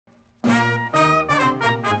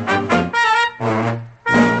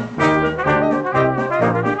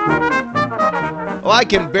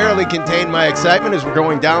can barely contain my excitement as we're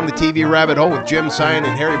going down the TV rabbit hole with Jim Sion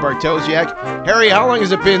and Harry Bartosiak. Harry, how long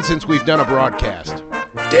has it been since we've done a broadcast?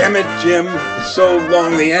 Damn it, Jim. So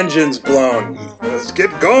long the engine's blown. Let's get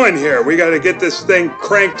going here. We got to get this thing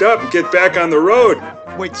cranked up and get back on the road.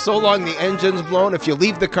 Wait, so long the engine's blown? If you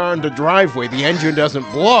leave the car in the driveway, the engine doesn't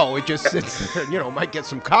blow. It just sits there, might get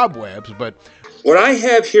some cobwebs, but... What I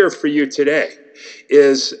have here for you today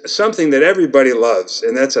is something that everybody loves,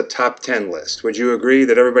 and that's a top 10 list. Would you agree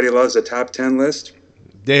that everybody loves a top 10 list?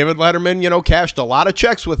 David Letterman, cashed a lot of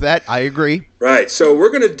checks with that. I agree. Right. So we're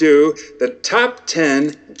going to do the top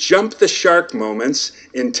 10 jump the shark moments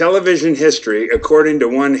in television history, according to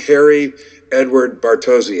one Harry Edward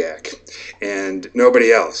Bartosiak and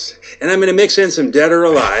nobody else. And I'm going to mix in some Dead or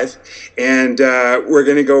Alive, and we're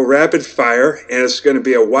going to go rapid fire, and it's going to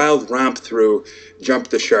be a wild romp through Jump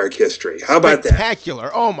the Shark history. How about that?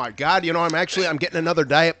 Spectacular. Oh, my God. I'm getting another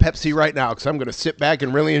Diet Pepsi right now because I'm going to sit back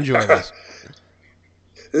and really enjoy this.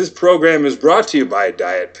 This program is brought to you by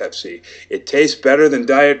Diet Pepsi. It tastes better than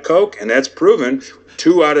Diet Coke, and that's proven.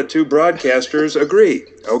 2 out of 2 broadcasters agree.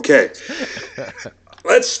 Okay.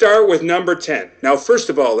 Let's start with number 10. Now, first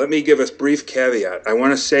of all, let me give a brief caveat. I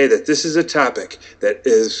want to say that this is a topic that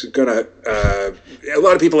is going to, a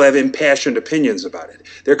lot of people have impassioned opinions about it.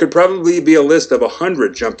 There could probably be a list of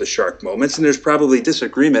 100 jump the shark moments, and there's probably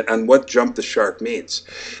disagreement on what jump the shark means.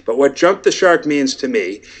 But what jump the shark means to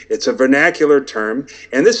me, it's a vernacular term,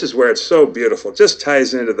 and this is where it's so beautiful. It just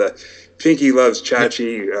ties into the Pinky Loves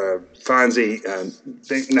Chachi, Fonzie,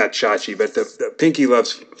 not Chachi, but the Pinky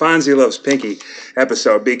Loves, Fonzie Loves Pinky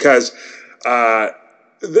episode, because,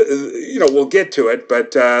 we'll get to it,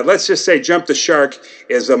 but let's just say Jump the Shark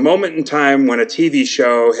is a moment in time when a TV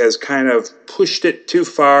show has kind of pushed it too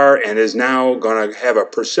far and is now going to have a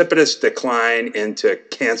precipitous decline into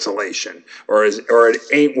cancellation, or it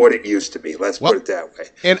ain't what it used to be. Let's put it that way.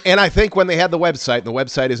 And I think when they had the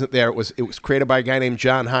website isn't there. It was created by a guy named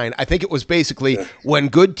John Hine. I think it was basically when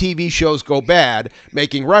good TV shows go bad,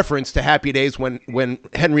 making reference to Happy Days when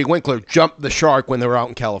Henry Winkler jumped the shark when they were out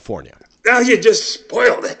in California. Now you just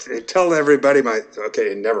spoiled it. Tell everybody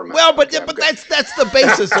okay, never mind. Well, but that's the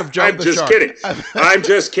basis of Jump the Shark. I'm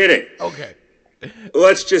just kidding. Okay.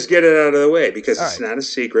 Let's just get it out of the way because it's not a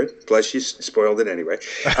secret. Plus, you spoiled it anyway.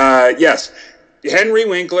 Yes, Henry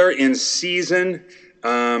Winkler in season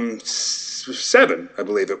 7, I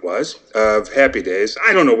believe it was, of Happy Days.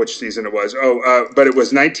 I don't know which season it was. But it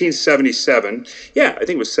was 1977. Yeah, I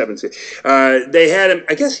think it was 7. They had him,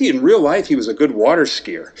 I guess in real life, he was a good water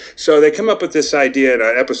skier. So they come up with this idea in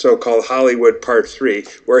an episode called Hollywood Part 3,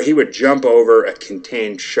 where he would jump over a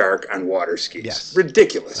contained shark on water skis. Yes.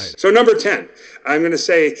 Ridiculous. Right. So number 10, I'm going to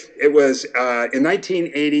say it was in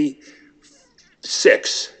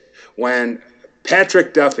 1986 when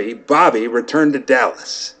Patrick Duffy, Bobby, returned to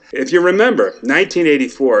Dallas. If you remember,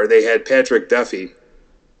 1984, they had Patrick Duffy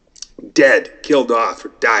dead, killed off, or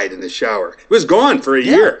died in the shower. He was gone for a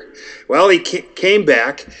year. Well, he came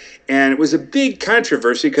back, and it was a big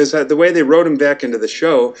controversy because the way they wrote him back into the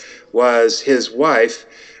show was his wife,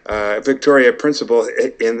 Victoria Principal,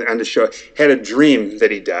 on the show, had a dream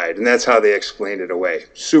that he died, and that's how they explained it away.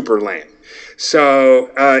 Super lame.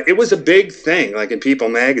 So it was a big thing, like in People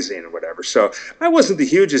magazine or whatever. So I wasn't the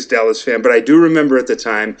hugest Dallas fan, but I do remember at the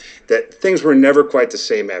time that things were never quite the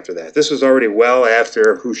same after that. This was already well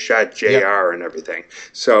after Who Shot JR and everything.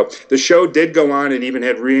 So the show did go on and even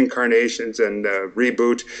had reincarnations and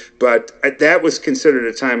reboot, but that was considered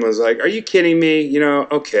a time when I was like, are you kidding me?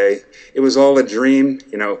 Okay, it was all a dream,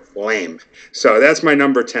 lame. So that's my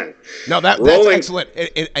number 10. No, that's excellent.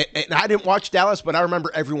 And I didn't watch Dallas, but I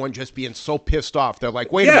remember everyone just being so pissed off. They're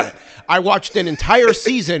like, wait a minute. I watched an entire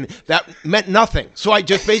season that meant nothing. So I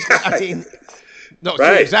just basically, no,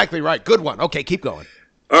 right. You're exactly right. Good one. Okay, keep going.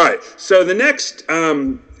 All right. So the next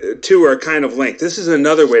 2 are kind of linked. This is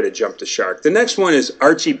another way to jump the shark. The next one is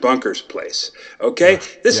Archie Bunker's Place. Okay?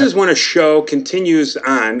 This is when a show continues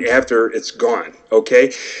on after it's gone.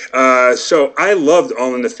 Okay? So I loved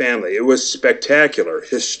All in the Family. It was spectacular,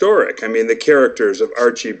 historic. I mean, the characters of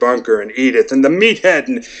Archie Bunker and Edith and the meathead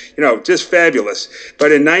and, just fabulous.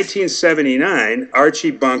 But in 1979,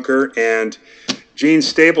 Archie Bunker and Gene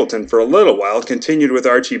Stapleton, for a little while, continued with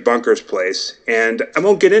Archie Bunker's Place. And I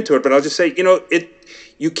won't get into it, but I'll just say,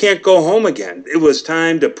 you can't go home again. It was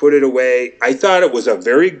time to put it away. I thought it was a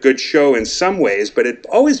very good show in some ways, but it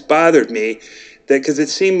always bothered me because it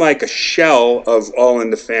seemed like a shell of All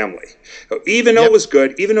in the Family. Even though it was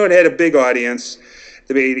good, even though it had a big audience,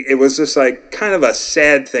 it was just like kind of a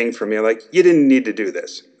sad thing for me. Like, you didn't need to do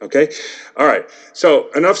this, okay? All right,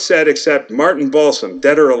 so enough said except Martin Balsam,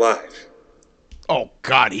 Dead or Alive. Oh,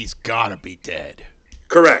 God, he's got to be dead.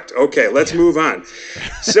 Correct. Okay, let's move on.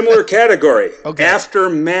 Similar category. Okay. After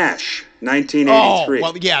MASH, 1983. Oh,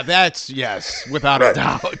 well, yeah, that's, yes, without a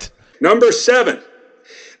doubt. Number 7,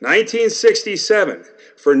 1967.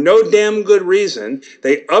 For no damn good reason,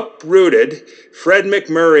 they uprooted Fred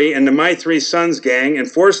McMurray and the My Three Sons gang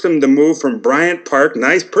and forced them to move from Bryant Park,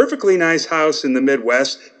 perfectly nice house in the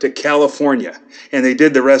Midwest, to California. And they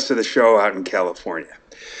did the rest of the show out in California.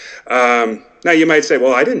 Now, you might say,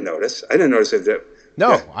 well, I didn't notice. I didn't notice it.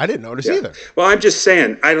 No, I didn't notice either. Well, I'm just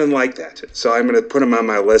saying, I don't like that. So I'm going to put them on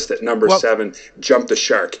my list at number 7, Jump the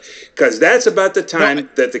Shark. Because that's about the time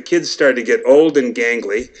that the kids started to get old and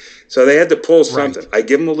gangly. So they had to pull something. Right. I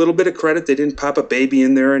give them a little bit of credit. They didn't pop a baby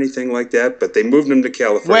in there or anything like that, but they moved them to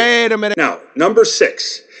California. Wait a minute. Now, number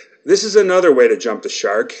 6. This is another way to jump the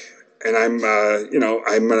shark. And I'm going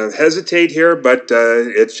to hesitate here, but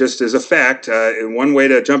it's just as a fact. One way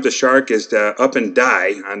to jump the shark is to up and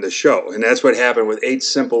die on the show. And that's what happened with 8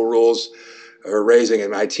 Simple Rules for Raising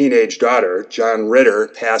My Teenage Daughter. John Ritter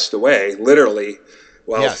passed away, literally,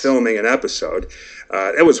 while filming an episode.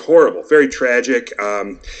 It was horrible, very tragic.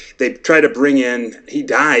 They tried to bring in, he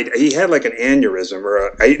died. He had like an aneurysm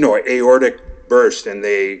or an aortic burst, and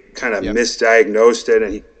they kind of misdiagnosed it,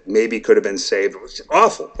 and he maybe could have been saved. It was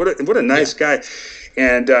awful. What a nice guy.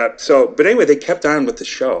 And but anyway, they kept on with the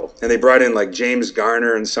show, and they brought in like James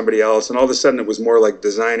Garner and somebody else, and all of a sudden it was more like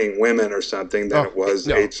Designing Women or something than it was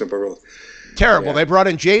 8 Simple Rules. Terrible. Yeah. They brought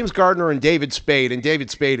in James Gardner and David Spade, and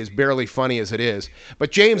David Spade is barely funny as it is.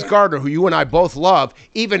 But James Gardner, who you and I both love,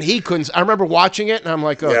 even he couldn't. I remember watching it, and I'm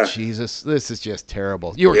like, oh, Jesus, this is just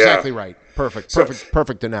terrible. You were exactly right.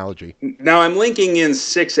 Perfect analogy. Now I'm linking in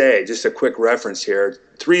 6A, just a quick reference here.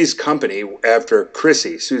 Three's Company after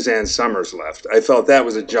Chrissy, Suzanne Summers, left. I felt that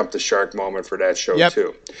was a jump the shark moment for that show,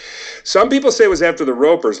 too. Some people say it was after the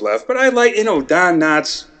Ropers left, but I like, Don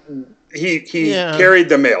Knotts. He carried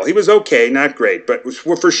the mail. He was okay, not great, but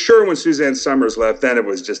for sure when Suzanne Summers left, then it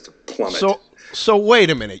was just a plummet. So wait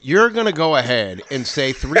a minute. You're going to go ahead and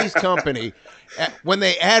say Three's Company, when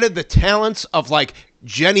they added the talents of like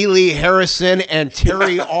Jenny Lee Harrison and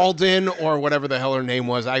Terry Alden or whatever the hell her name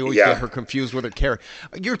was. I always get her confused with her character.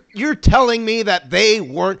 You're telling me that they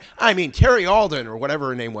weren't. I mean, Terry Alden or whatever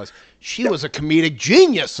her name was. She was a comedic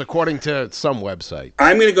genius, according to some website.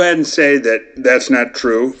 I'm going to go ahead and say that that's not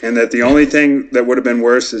true, and that the only thing that would have been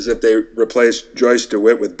worse is if they replaced Joyce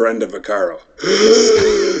DeWitt with Brenda Vaccaro.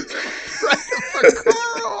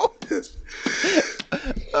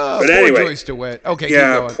 But anyway, Joyce DeWitt.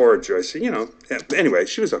 Okay, poor Joyce. Anyway,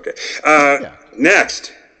 she was okay.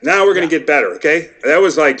 Next. Now we're going to get better, okay? That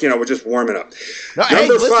was like, we're just warming up. No,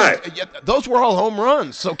 Number 5. Those were all home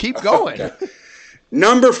runs, so keep going. Okay.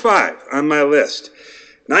 Number 5 on my list.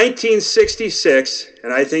 1966,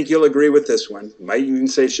 and I think you'll agree with this one. Might even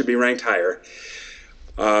say it should be ranked higher.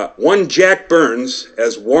 One Jack Burns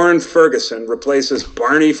as Warren Ferguson replaces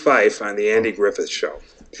Barney Fife on the Andy Griffith Show.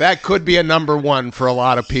 That could be a number 1 for a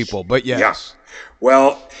lot of people, but yes. Yeah.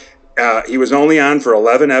 Well, he was only on for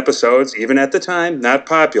 11 episodes, even at the time, not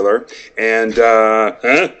popular. And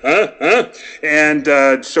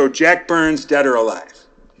so Jack Burns, dead or alive?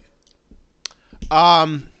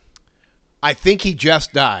 I think he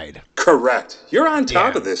just died. Correct. You're on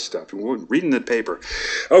top of this stuff. We're reading the paper.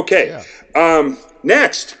 Okay. Yeah.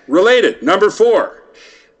 Next, related, number 4.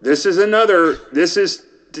 This is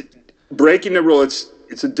breaking the rule.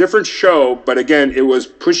 It's a different show, but again, it was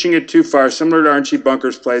pushing it too far, similar to Archie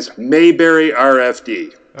Bunker's Place, Mayberry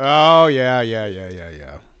RFD. Oh, yeah.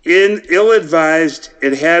 In Ill-Advised,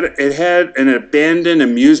 it had an abandoned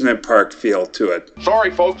amusement park feel to it.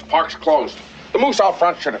 Sorry, folks, park's closed. The moose out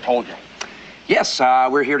front should have told you. Yes,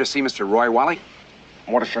 we're here to see Mr. Roy Wally.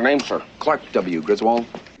 What is your name, sir? Clark W. Griswold.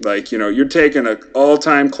 Like, you're taking an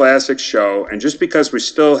all-time classic show, and just because we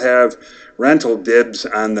still have rental dibs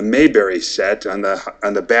on the Mayberry set on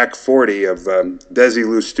the back 40 of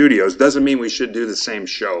Desilu Studios doesn't mean we should do the same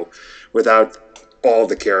show without all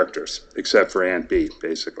the characters except for Aunt B,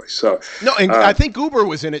 basically. So no, and I think Goober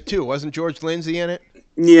was in it too. Wasn't George Lindsay in it?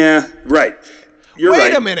 Yeah, right. You're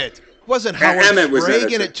right. Wait a minute. Wasn't Howard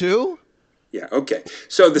Sprague in it too? Yeah, okay.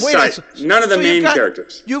 So none of the main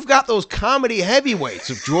characters. You've got those comedy heavyweights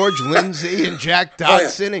of George Lindsay and Jack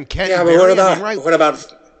Dodson and Ken Berry. Yeah, but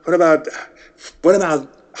what about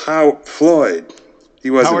How Floyd? He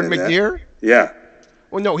wasn't Howard in McNear? That. Yeah.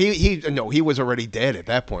 Well, no, he was already dead at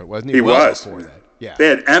that point, wasn't he? He was. Before that. Yeah. They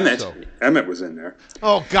had Emmett. So. Emmett was in there.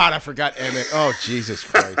 Oh God, I forgot Emmett. Oh Jesus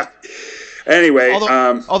Christ. Anyway,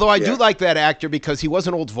 although I do like that actor because he was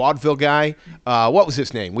an old vaudeville guy. What was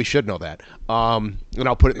his name? We should know that. And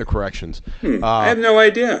I'll put it in the corrections. I have no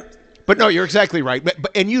idea. But no, you're exactly right.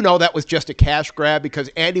 And that was just a cash grab because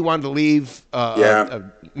Andy wanted to leave.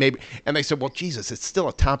 Maybe, and they said, "Well, Jesus, it's still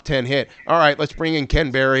a top 10 hit. All right, let's bring in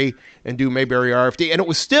Ken Berry and do Mayberry RFD." And it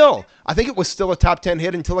was still, I think it was still a top 10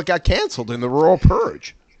 hit until it got canceled in the Rural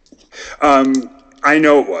Purge. I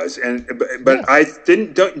know it was, but I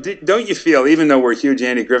didn't. Don't you feel, even though we're huge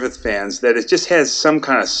Andy Griffith fans, that it just has some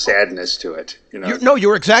kind of sadness to it?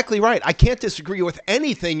 You're exactly right. I can't disagree with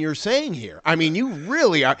anything you're saying here. I mean, you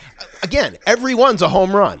really are. Again, everyone's a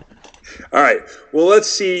home run. All right. Well, let's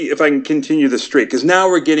see if I can continue the streak, because now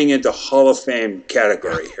we're getting into Hall of Fame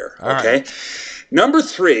category here. Okay. Right. Number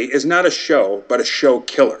 3 is not a show, but a show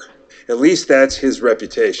killer. At least that's his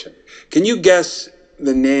reputation. Can you guess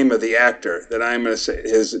the name of the actor that I'm going to say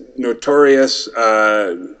is notorious,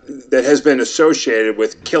 that has been associated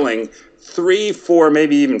with killing 3, 4,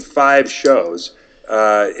 maybe even 5 shows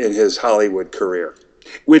in his Hollywood career,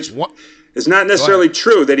 which is not necessarily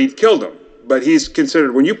true that he'd killed them, but he's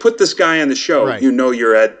considered, when you put this guy on the show, right,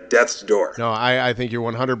 you're at death's door. No, I think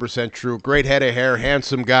you're 100% true. Great head of hair,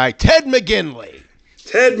 handsome guy, Ted McGinley.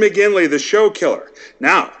 Ted McGinley, the show killer.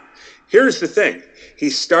 Now, here's the thing. He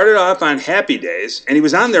started off on Happy Days, and he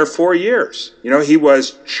was on there 4 years. He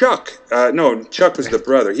was Chuck. No, Chuck was the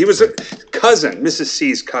brother. He was a cousin, Mrs.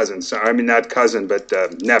 C's cousin. So, I mean, not cousin, but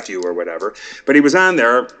nephew or whatever. But he was on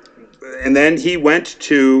there, and then he went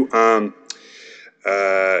to,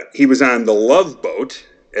 he was on The Love Boat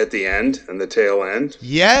at the end, and the tail end.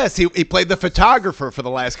 Yes, he played the photographer for the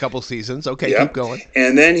last couple seasons. Okay, yep. Keep going.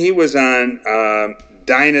 And then he was on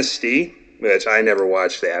Dynasty, which I never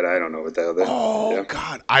watched that. I don't know what the hell that is. Oh,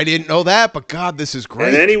 God. I didn't know that, but God, this is great.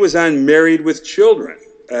 And then he was on Married with Children.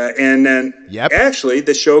 And then actually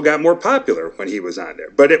the show got more popular when he was on there.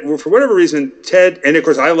 But for whatever reason, Ted, and of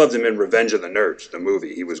course I loved him in Revenge of the Nerds, the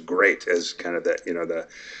movie. He was great as kind of the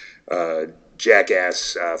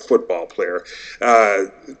jackass football player,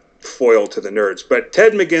 foil to the nerds. But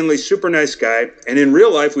Ted McGinley, super nice guy. And in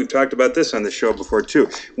real life, we've talked about this on the show before too.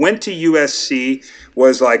 Went to USC,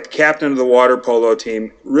 was like captain of the water polo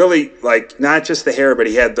team. Really, like, not just the hair, but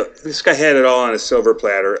this guy had it all on a silver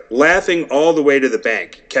platter. Laughing all the way to the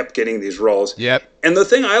bank. Kept getting these roles. Yep. And the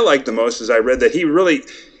thing I liked the most is I read that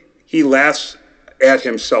he laughs at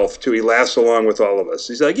himself too. He laughs along with all of us.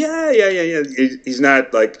 He's like, yeah. He's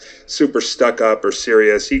not like super stuck up or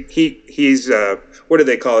serious. He's what do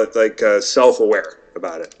they call it? Like self-aware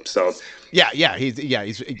about it. So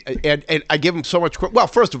he's and I give him so much credit. Well,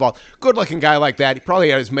 first of all, good-looking guy like that. He probably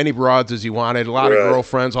had as many broads as he wanted, a lot of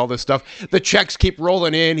girlfriends, all this stuff. The checks keep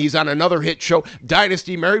rolling in. He's on another hit show,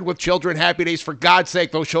 Dynasty, Married with Children, Happy Days. For God's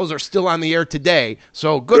sake, those shows are still on the air today.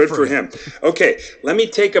 So good for him. Okay, let me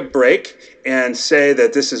take a break and say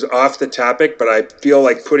that this is off the topic, but I feel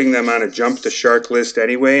like putting them on a jump to shark list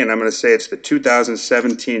anyway, and I'm going to say it's the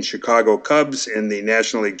 2017 Chicago Cubs in the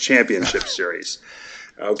National League Championship Series.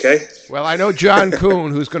 Okay. Well, I know John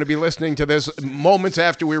Kuhn, who's going to be listening to this moments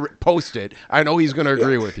after we post it. I know he's going to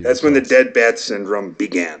agree with you. That's when the dead bat syndrome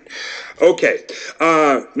began. Okay.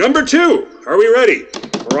 Number 2. Are we ready?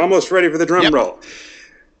 We're almost ready for the drum roll.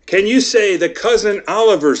 Can you say the Cousin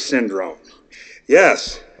Oliver syndrome?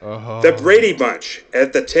 Yes. The Brady Bunch.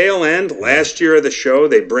 At the tail end, last year of the show,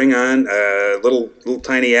 they bring on a little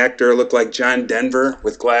tiny actor, looked like John Denver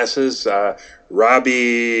with glasses.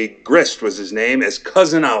 Robbie Grist was his name, as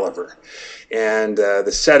Cousin Oliver. And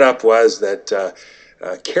the setup was that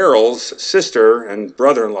Carol's sister and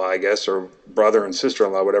brother-in-law, I guess, or brother and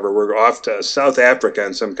sister-in-law, whatever, were off to South Africa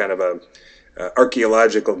on some kind of a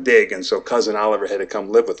archaeological dig, and so Cousin Oliver had to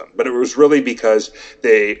come live with them. But it was really because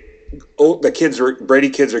Brady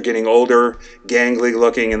kids are getting older, gangly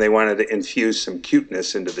looking, and they wanted to infuse some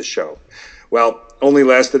cuteness into the show. Well, only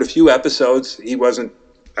lasted a few episodes.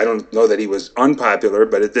 I don't know that he was unpopular,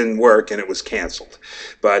 but it didn't work, and it was canceled.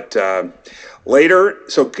 But later,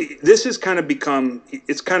 so this has kind of become,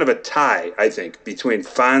 it's kind of a tie, I think, between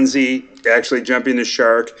Fonzie actually jumping the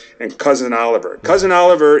shark and Cousin Oliver. Cousin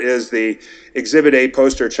Oliver is the Exhibit A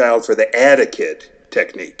poster child for the add-a-kid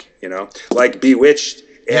technique, like Bewitched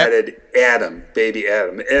added Adam, baby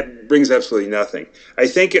Adam. It brings absolutely nothing. I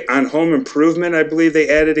think on Home Improvement, I believe they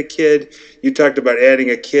added a kid. You talked about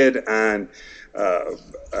adding a kid on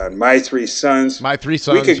My Three Sons. My Three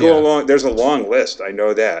Sons, we could go along. There's a long list. I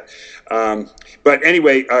know that. But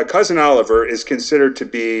anyway, Cousin Oliver is considered to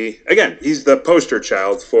be, again, he's the poster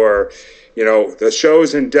child for, the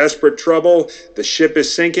show's in desperate trouble. The ship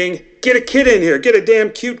is sinking. Get a kid in here. Get a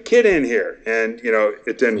damn cute kid in here. And,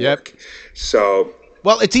 it didn't work. So...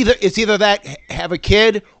 Well, it's either that, have a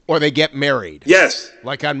kid, or they get married. Yes.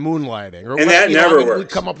 Like on Moonlighting. Or and that never works. We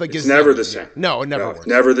come up with it's never the same. Yeah. No, it never works.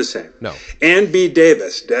 Never the same. No. Ann B.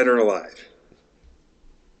 Davis, Dead or Alive.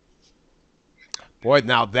 Boy,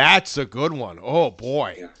 now that's a good one. Oh,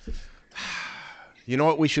 boy. Yeah. You know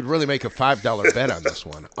what? We should really make a $5 bet on this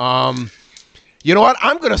one. You know what?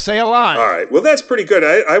 I'm going to say Alive. All right. Well, that's pretty good.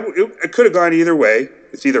 It could have gone either way.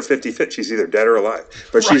 It's either 50-50. She's either dead or alive.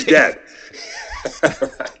 But she's dead.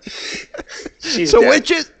 She's so dead. which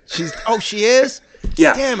is she is?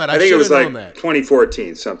 Yeah. Damn it! I think it was like that.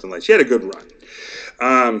 2014, something like. She had a good run.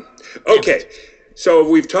 Okay, so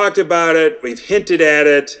we've talked about it. We've hinted at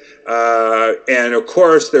it, and of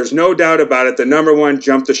course, there's no doubt about it. The number one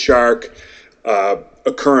jump the shark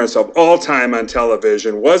occurrence of all time on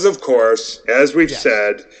television was, of course, as we've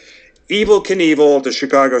said, Evel Knievel to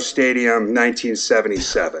Chicago Stadium,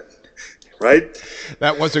 1977. Right?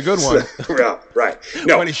 That was a good one. Yeah, right.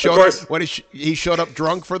 No, when he showed up, he showed up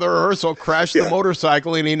drunk for the rehearsal, crashed the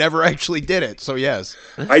motorcycle, and he never actually did it. So yes,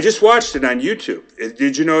 I just watched it on YouTube.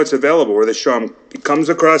 Did you know it's available? Where they show him, he comes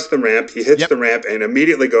across the ramp, he hits the ramp, and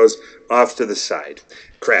immediately goes off to the side,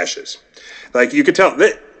 crashes. Like you could tell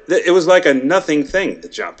that it was like a nothing thing to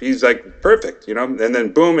jump. He's like perfect, you know, and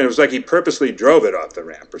then boom, and it was like he purposely drove it off the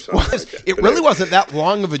ramp or something. Like that. It really wasn't that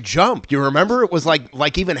long of a jump. You remember? It was like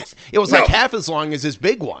like half as long as his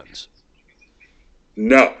big ones.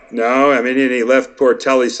 No. I mean, and he left poor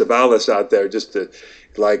Telly Savalas out there just to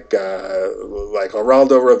like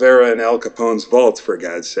Geraldo Rivera and Al Capone's vault, for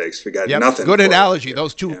God's sakes. We got nothing. Good analogy.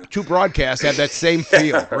 Those two broadcasts had that same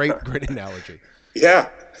feel. Great analogy. Yeah.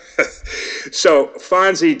 So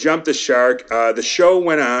Fonzie jumped the shark. The show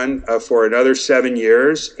went on for another 7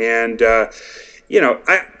 years, and I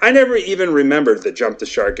never even remembered the jump the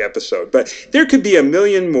shark episode. But there could be a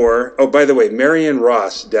million more. Oh, by the way, Marion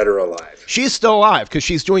Ross, dead or alive? She's still alive because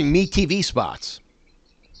she's doing Me TV spots.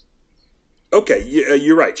 Okay,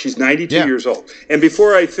 you're right. She's 92 years old. And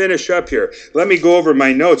before I finish up here, let me go over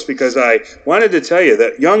my notes because I wanted to tell you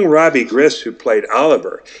that young Robbie Grist, who played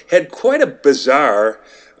Oliver, had quite a bizarre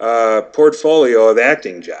portfolio of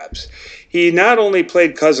acting jobs. He not only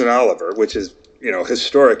played Cousin Oliver, which is,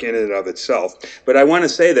 historic in and of itself, but I want to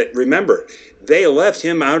say that, remember, they left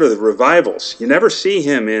him out of the revivals. You never see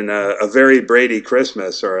him in a Very Brady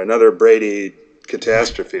Christmas or another Brady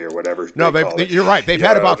Catastrophe or whatever. No, you're right. They've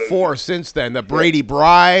had about 4 since then. The Brady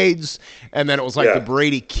Brides, and then it was like the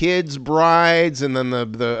Brady Kids Brides, and then No,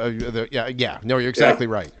 you're exactly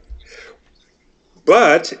right.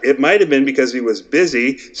 But it might have been because he was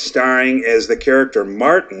busy starring as the character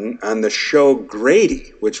Martin on the show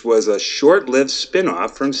Grady, which was a short-lived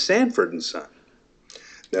spin-off from Sanford and Son.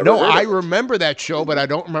 I remember that show, but I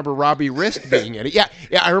don't remember Robbie Rist being in it. Yeah,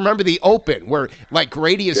 I remember the open where like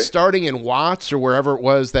Grady is starting in Watts or wherever it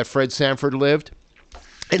was that Fred Sanford lived.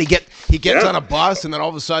 And he gets on a bus, and then all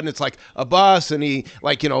of a sudden it's like a bus, and he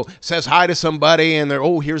says hi to somebody, and they're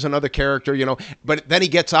here's another character, But then he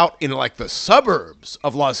gets out in like the suburbs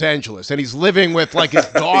of Los Angeles, and he's living with like his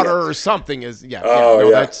daughter or something. Yeah,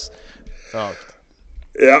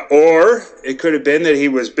 or it could have been that he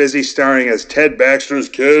was busy starring as Ted Baxter's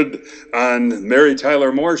kid on Mary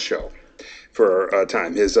Tyler Moore's show for a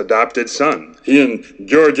time, his adopted son. He and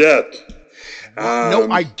Georgette. No,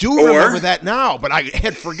 I do remember that now, but I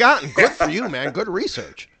had forgotten. Good for you, man. Good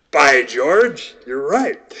research. By George, you're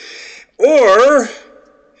right. Or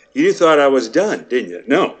you thought I was done, didn't you?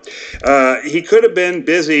 No. He could have been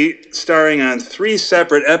busy starring on 3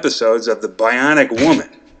 separate episodes of The Bionic Woman.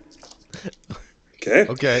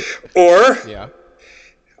 Okay. Or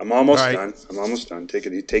I'm almost done. Take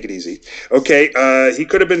it easy. Okay. He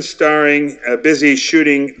could have been busy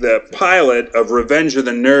shooting the pilot of Revenge of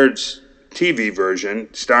the Nerds TV version,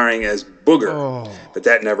 starring as Booger, but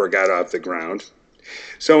that never got off the ground.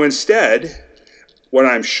 So instead, what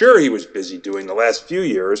I'm sure he was busy doing the last few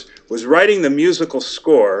years was writing the musical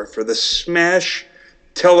score for the smash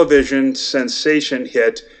television sensation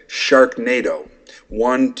hit Sharknado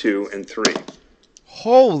 1, 2, and 3.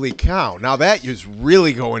 Holy cow. Now that is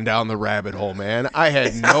really going down the rabbit hole, man. I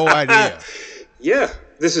had no idea. Yeah.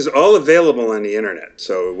 This is all available on the internet,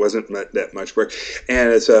 so it wasn't that much work.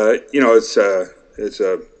 And it's a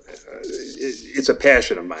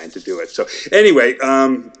passion of mine to do it. So anyway,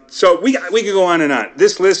 so we could go on and on.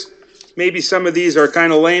 This list, maybe some of these are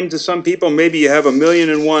kind of lame to some people. Maybe you have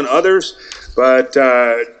 1,000,001 others, but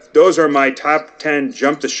those are my top 10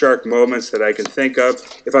 jump the shark moments that I can think of.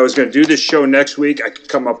 If I was going to do this show next week, I could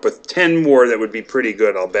come up with 10 more that would be pretty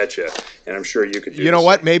good, I'll bet you. And I'm sure you could do You know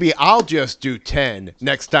what? Maybe I'll just do 10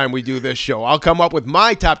 next time we do this show. I'll come up with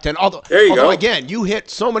my top 10. There you go. Again, you hit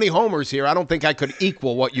so many homers here, I don't think I could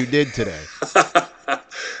equal what you did today.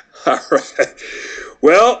 All right.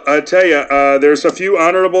 Well, I tell you, there's a few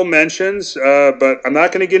honorable mentions, but I'm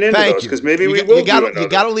not going to get into those because maybe we will do another. You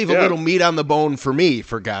got to leave a little meat on the bone for me,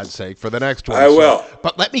 for God's sake, for the next one. I will.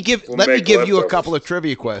 But let me give you a couple of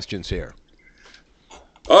trivia questions here.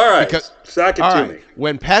 All right. Sock it to me.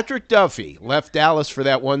 When Patrick Duffy left Dallas for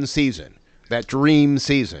that one season, that dream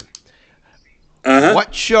season,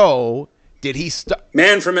 what show did he start?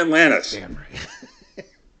 Man from Atlantis. Damn right.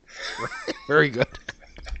 Very good.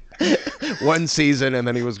 One season, and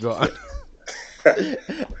then he was gone.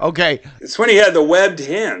 Okay. It's when he had the webbed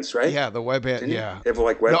hands, right? Yeah, the web hand. Yeah. They have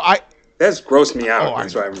like webbed. No, that's grossed me out.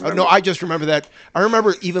 That's what I remember. No, I just remember that. I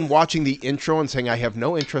remember even watching the intro and saying, I have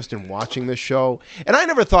no interest in watching this show. And I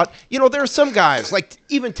never thought, there are some guys, like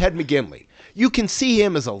even Ted McGinley. You can see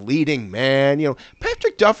him as a leading man.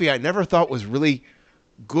 Patrick Duffy, I never thought was really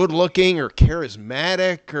good looking or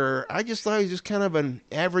charismatic, or I just thought he was just kind of an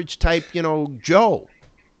average type, Joe.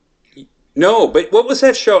 No, but what was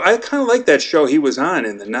that show? I kind of like that show he was on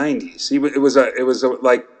in the '90s. It was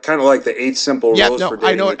like kind of like the 8 Simple Rules for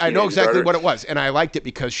Dating a Teenage I know exactly Daughter. what it was, and I liked it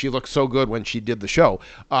because she looked so good when she did the show.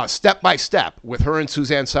 Step by Step with her and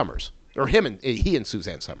Suzanne Summers, or he and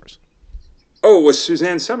Suzanne Summers. Oh, it was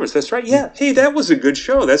Suzanne Summers. That's right. Yeah. Hey, that was a good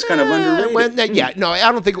show. That's kind of underrated.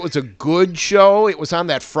 I don't think it was a good show. It was on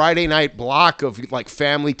that Friday night block of like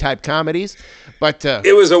family type comedies, but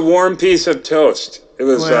it was a warm piece of toast. It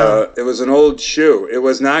was an old shoe. It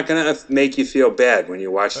was not going to make you feel bad when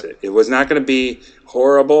you watched it. It was not going to be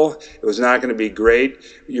horrible. It was not going to be great.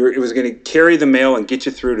 It was going to carry the mail and get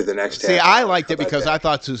you through to the next half. See, I liked it because I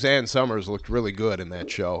thought Suzanne Summers looked really good in that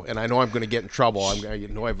show, and I know I'm going to get in trouble. I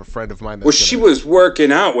have a friend of mine. She was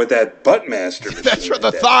working out with that butt master. That's right,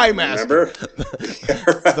 the thigh master. Remember?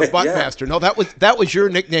 The butt master. No, that was your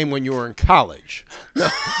nickname when you were in college.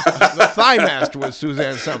 The thigh master was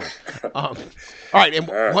Suzanne Summers. All right, and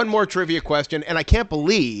one more trivia question, and I can't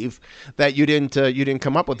believe that you didn't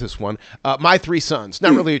come up with this one. My Three Sons,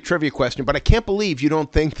 not really a trivia question, but I can't believe you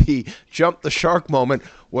don't think the jump the shark moment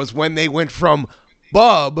was when they went from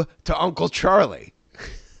Bub to Uncle Charlie.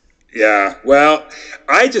 Yeah, well,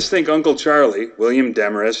 I just think Uncle Charlie, William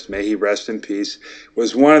Demarest, may he rest in peace,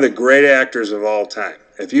 was one of the great actors of all time.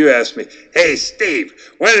 If you ask me, hey, Steve,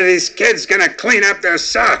 when are these kids going to clean up their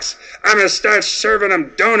socks? I'm going to start serving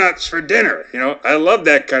them donuts for dinner. I love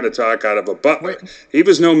that kind of talk out of a butler. He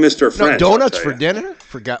was no Mr. French. No, donuts for dinner?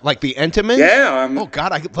 Forgot, like the Entenmann's? Yeah. Oh,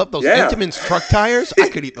 God, I love those Entenmann's truck tires. I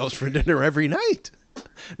could eat those for dinner every night.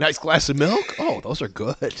 Nice glass of milk. Oh, those are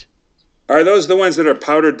good. Are those the ones that are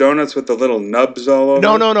powdered donuts with the little nubs all over?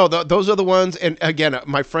 No. Those are the ones. And again,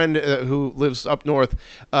 my friend who lives up north,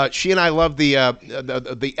 she and I love the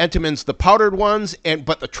Entenmann's, the powdered ones,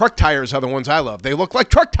 but the truck tires are the ones I love. They look like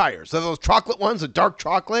truck tires. They're those chocolate ones, the dark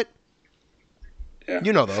chocolate. Yeah.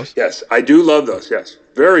 You know those. Yes, I do love those. Yes,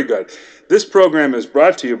 very good. This program is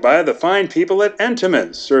brought to you by the fine people at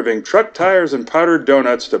Entenmann's, serving truck tires and powdered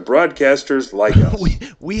donuts to broadcasters like us.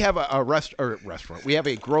 We have a restaurant. We have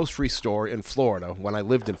a grocery store in Florida when I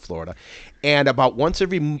lived in Florida, and about once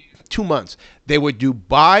every 2 months they would do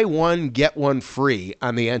buy one get one free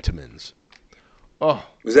on the Entenmann's. Oh,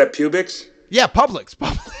 was that Publix? Yeah, Publix.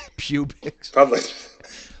 Publix. Publix.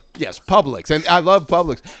 Yes, Publix, and I love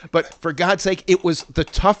Publix. But for God's sake, it was the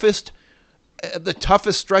toughest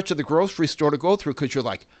stretch of the grocery store to go through because you're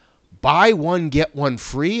like, buy one get one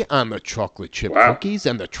free on the chocolate chip cookies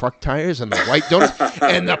and the truck tires and the white donuts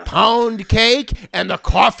and the pound cake and the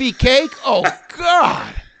coffee cake. Oh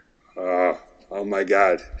God! Oh my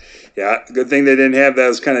God! Yeah, good thing they didn't have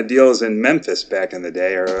those kind of deals in Memphis back in the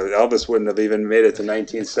day, or Elvis wouldn't have even made it to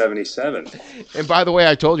 1977. And by the way,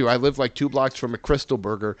 I told you I live like 2 blocks from a Crystal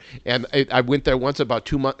Burger, and I went there once about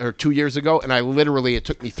 2 years ago, and it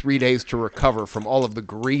took me 3 days to recover from all of the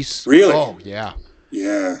grease. Really? Oh yeah.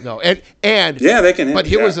 Yeah. No, and yeah, they can. But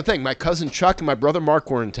here was the thing: my cousin Chuck and my brother Mark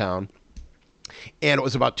were in town. And it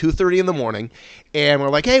was about 2:30 in the morning, and we're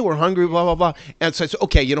like, hey, we're hungry, blah, blah, blah. And so I said,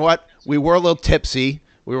 okay, you know what? We were a little tipsy.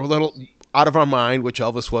 We were a little out of our mind, which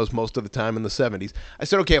Elvis was most of the time in the 70s. I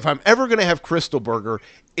said, okay, if I'm ever going to have Crystal Burger,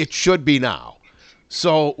 it should be now.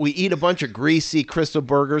 So we eat a bunch of greasy Crystal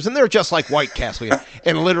Burgers, and they're just like White Castle.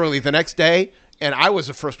 And literally the next day, and I was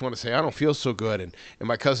the first one to say, I don't feel so good. And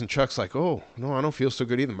my cousin Chuck's like, oh, no, I don't feel so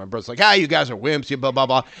good either. My brother's like, you guys are wimps, you blah, blah,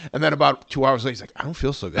 blah. And then about 2 hours later, he's like, I don't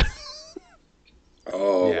feel so good.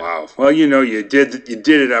 Oh, yeah. Wow. Well, you did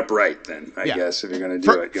it upright then, I guess, if you're going to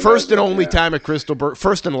do it. First and only time at Crystal Burger.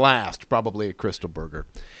 First and last, probably at Crystal Burger.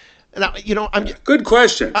 And, good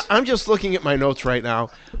questions. I'm just looking at my notes right now.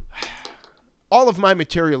 All of my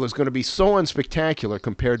material is going to be so unspectacular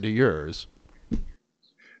compared to yours.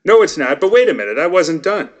 No, it's not. But wait a minute. I wasn't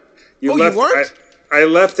done. You weren't? I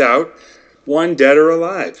left out one, Dead or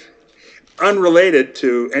Alive. Unrelated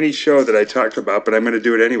to any show that I talked about, but I'm going to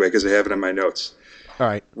do it anyway because I have it in my notes. All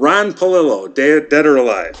right. Ron Palillo, Dead or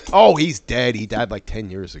Alive. Oh, he's dead. He died like 10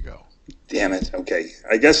 years ago. Damn it. Okay.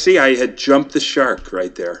 I guess, I had jumped the shark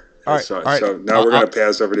right there. All right. So now we're going to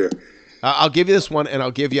pass over to you. I'll give you this one, and I'll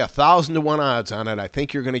give you 1,000 to 1 odds on it. I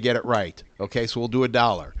think you're going to get it right. Okay, so we'll do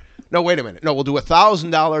 $1. No, wait a minute. No, we'll do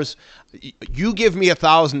 $1,000. You give me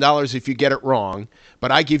 $1,000 if you get it wrong,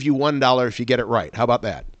 but I give you $1 if you get it right. How about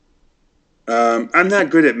that? I'm not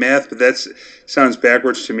good at math, but that sounds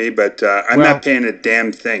backwards to me, but I'm not paying a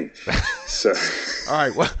damn thing. So. All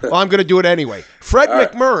right, well, I'm going to do it anyway. Fred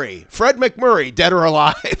McMurray, Dead or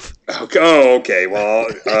Alive? Okay. Oh, okay. Well,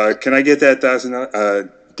 can I get that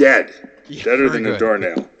 $1,000? Dead. Yeah, Deader than good. a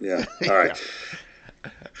doornail. Yeah. All right.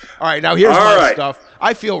 Yeah. All right, now here's my stuff.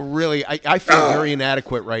 I feel really, I feel very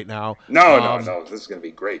inadequate right now. No. This is going to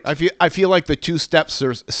be great. I feel like the two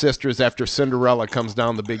stepsisters after Cinderella comes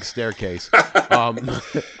down the big staircase.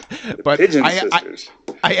 But Pigeon sisters.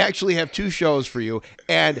 I actually have 2 shows for you.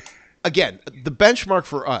 And again, the benchmark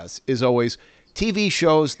for us is always TV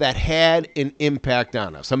shows that had an impact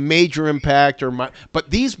on us, a major impact, but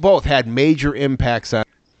these both had major impacts on.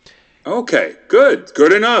 Okay,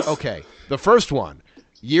 good enough. Okay, the first one,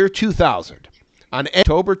 year 2000. On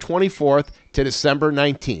October 24th to December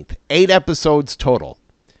 19th. 8 episodes total.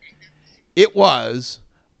 It was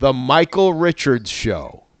The Michael Richards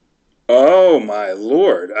Show. Oh, my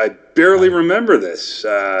Lord. I barely remember this.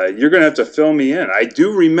 You're going to have to fill me in. I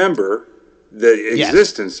do remember the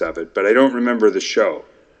existence of it, but I don't remember the show.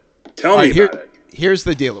 Tell me about it. Here's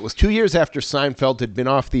the deal. It was 2 years after Seinfeld had been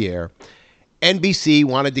off the air. NBC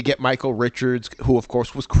wanted to get Michael Richards, who, of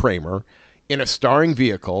course, was Kramer, in a starring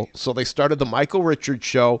vehicle, so they started the Michael Richards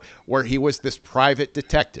Show, where he was this private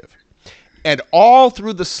detective. And all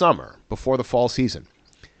through the summer, before the fall season,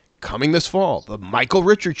 coming this fall, the Michael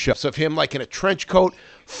Richards Show, of him like in a trench coat,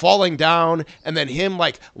 falling down, and then him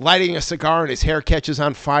like lighting a cigar and his hair catches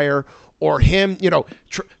on fire, or him,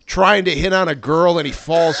 trying to hit on a girl and he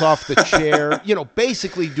falls off the chair,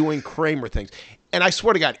 basically doing Kramer things. And I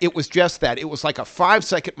swear to God, it was just that. It was like a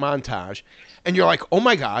 5-second montage, and you're like, oh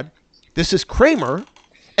my God, this is Kramer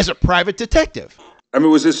as a private detective. I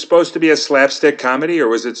mean, was it supposed to be a slapstick comedy, or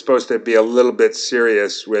was it supposed to be a little bit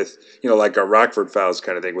serious with, like a Rockford Files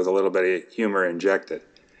kind of thing with a little bit of humor injected?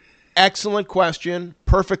 Excellent question.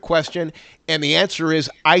 Perfect question. And the answer is,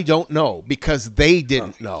 I don't know, because they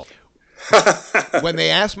didn't know. When they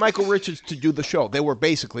asked Michael Richards to do the show, they were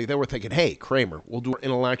thinking, hey, Kramer, we'll do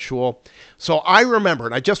intellectual. So I remember,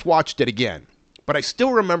 and I just watched it again, but I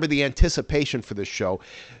still remember the anticipation for this show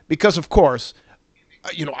because, of course,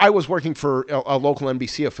 I was working for a local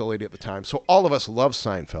NBC affiliate at the time, so all of us loved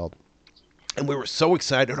Seinfeld. And we were so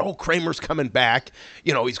excited. Oh, Kramer's coming back.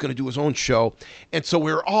 He's going to do his own show. And so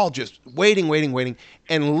we were all just waiting.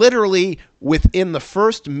 And literally within the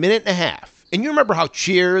first minute and a half, and you remember how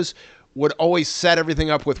Cheers would always set everything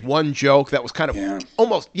up with one joke that was kind of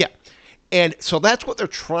almost. And so that's what they're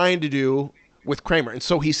trying to do with Kramer. And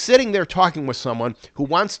so he's sitting there talking with someone who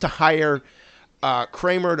wants to hire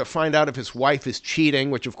Kramer to find out if his wife is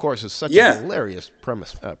cheating, which, of course, is such a hilarious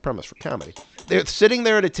premise for comedy. They're sitting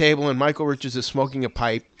there at a table, and Michael Richards is smoking a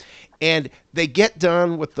pipe, and they get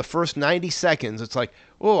done with the first 90 seconds. It's like,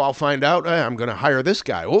 oh, I'll find out. I'm going to hire this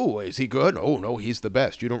guy. Oh, is he good? Oh, no, he's the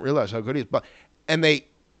best. You don't realize how good he is. And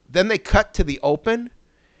then they cut to the open,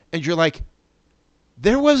 and you're like,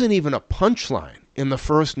 there wasn't even a punchline in the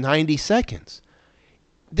first 90 seconds.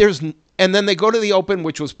 And then they go to the open,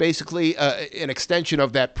 which was basically an extension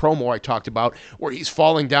of that promo I talked about, where he's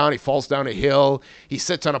falling down. He falls down a hill. He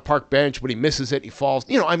sits on a park bench, but he misses it. He falls.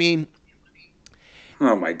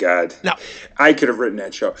 Oh, my God. Now, I could have written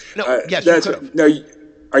that show. No, yes, you could have. Now,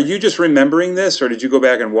 are you just remembering this, or did you go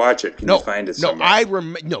back and watch it? Can you find it somewhere?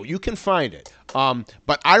 No, you can find it.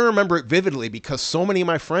 But I remember it vividly because so many of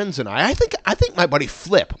my friends and I think my buddy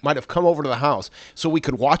Flip might have come over to the house so we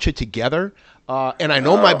could watch it together. And I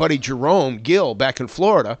know my buddy Jerome Gill back in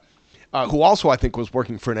Florida, who also I think was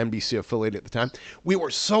working for an NBC affiliate at the time. We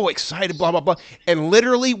were so excited, blah, blah, blah. And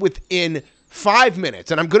literally within 5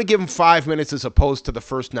 minutes, and I'm going to give him 5 minutes as opposed to the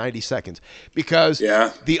first 90 seconds, because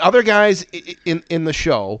the other guys in the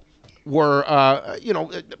show were,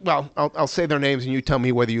 I'll say their names and you tell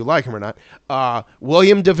me whether you like them or not.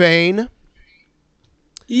 William Devane.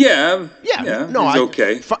 Yeah. No, he's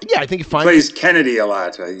okay. I think he plays Kennedy a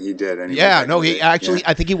lot. He did. Anyway. Yeah, no, he actually,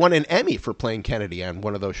 I think he won an Emmy for playing Kennedy on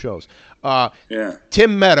one of those shows.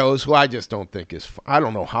 Tim Meadows, who I just don't think I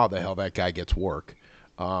don't know how the hell that guy gets work.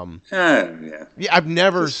 I've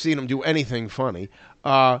never seen him do anything funny.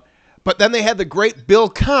 But then they had the great Bill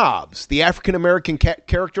Cobbs, the African-American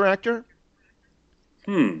character actor.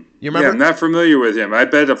 You remember? Yeah, I'm not familiar with him. I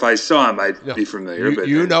bet if I saw him, I'd be familiar. But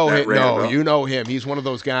you know him. No, you know him. He's one of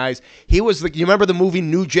those guys. He was you remember the movie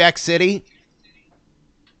New Jack City?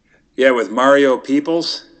 Yeah, with Mario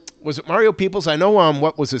Peoples. Was it Mario Peoples? I know.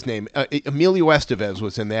 What was his name? Emilio Estevez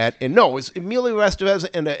was in that. And no, it was Emilio Estevez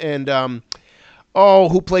and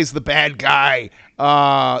who plays the bad guy?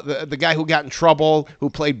 The guy who got in trouble, who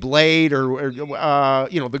played Blade, or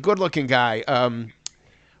the good-looking guy.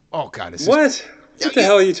 Oh God, What the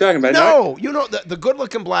hell are you talking about? No, the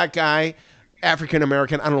good-looking black guy,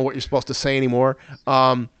 African-American. I don't know what you're supposed to say anymore.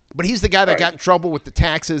 But he's the guy that got in trouble with the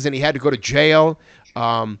taxes and he had to go to jail.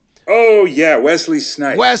 Oh, yeah, Wesley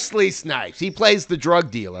Snipes. Wesley Snipes. He plays the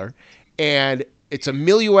drug dealer. And it's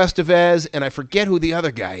Emilio Estevez, and I forget who the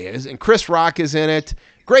other guy is. And Chris Rock is in it.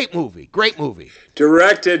 Great movie.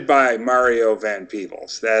 Directed by Mario Van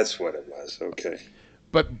Peebles. That's what it was. Okay.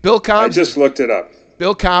 But Bill Cobbs... I just looked it up.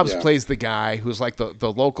 Bill Cobbs plays the guy who's like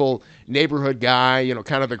the local neighborhood guy,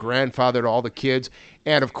 kind of the grandfather to all the kids.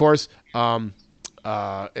 And, of course, and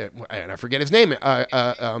I forget his name,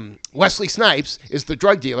 Wesley Snipes is the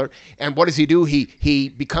drug dealer. And what does he do? He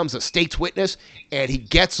becomes a state's witness, and he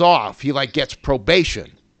gets off. He, gets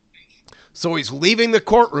probation. So he's leaving the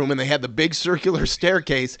courtroom, and they had the big circular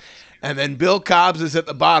staircase. And then Bill Cobbs is at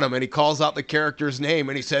the bottom, and he calls out the character's name,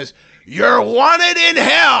 and he says, "You're wanted in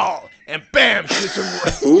hell!" And bam, shoots him.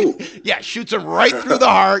 Shoots him right through the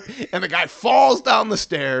heart, and the guy falls down the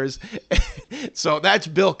stairs. So that's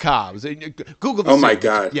Bill Cobbs. Google the Oh my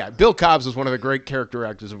God! Yeah, Bill Cobbs is one of the great character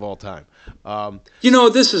actors of all time.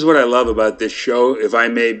 This is what I love about this show. If I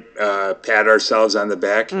may pat ourselves on the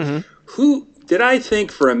back, who did I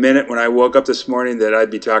think for a minute when I woke up this morning that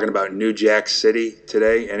I'd be talking about New Jack City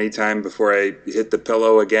today? Anytime before I hit the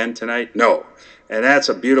pillow again tonight? No, and that's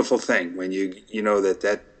a beautiful thing when you know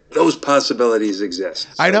that those possibilities exist.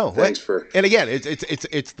 So I know. Thanks for. And again,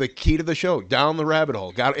 it's the key to the show. Down the rabbit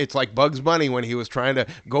hole. It's like Bugs Bunny when he was trying to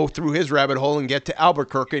go through his rabbit hole and get to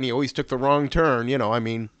Albuquerque, and he always took the wrong turn.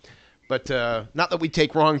 But not that we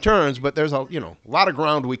take wrong turns, but there's a lot of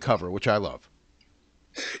ground we cover, which I love.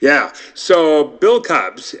 Yeah. So Bill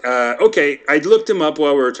Cobbs. Okay, I looked him up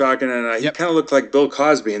while we were talking, and he kind of looked like Bill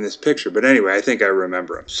Cosby in this picture. But anyway, I think I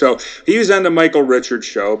remember him. So he was on the Michael Richards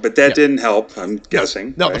show, but that didn't help. I'm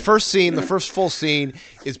guessing. No, right? the first scene, the first full scene,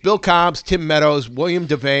 is Bill Cobbs, Tim Meadows, William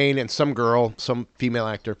Devane, and some girl, some female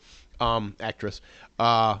actress.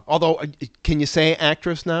 Although, can you say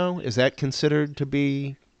actress now? Is that considered to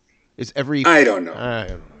be? I don't know. I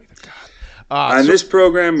don't know. On this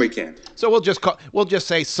program, we can. So we'll just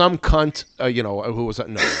say some cunt, who was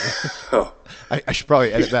no. Oh. I should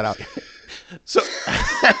probably edit that out. So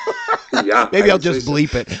yeah, maybe I'll just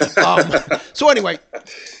bleep it. So anyway,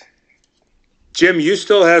 Jim, you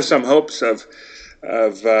still have some hopes of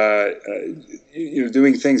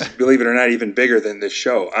doing things, believe it or not, even bigger than this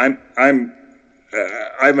show. I'm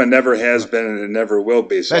a never has been and a never will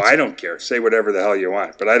be, so I don't care. Say whatever the hell you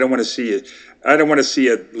want, but I don't want to see it. I don't want to see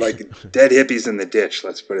it like dead hippies in the ditch.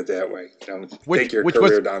 Let's put it that way. Take your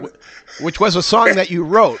career down. Which was a song that you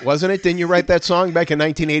wrote, wasn't it? Didn't you write that song back in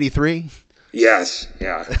 1983? Yes.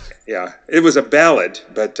 Yeah. It was a ballad,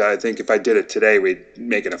 but I think if I did it today, we'd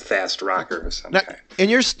make it a fast rocker or something.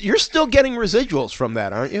 And you're still getting residuals from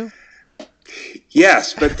that, aren't you?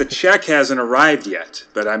 Yes, but the check hasn't arrived yet.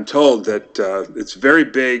 But I'm told that it's very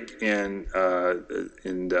big in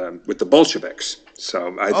with the Bolsheviks.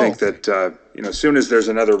 So I think that as soon as there's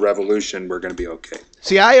another revolution, we're going to be okay.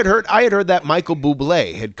 See, I had heard that Michael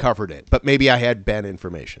Bublé had covered it, but maybe I had bad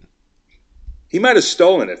information. He might have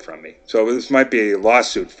stolen it from me, so this might be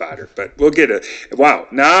lawsuit fodder. But we'll get it. Wow,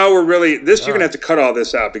 now we're really you're going to have to cut all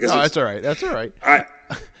this out because that's all right. That's all right.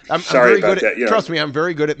 I'm sorry about that. Trust me, I'm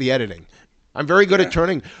very good at the editing. I'm very good at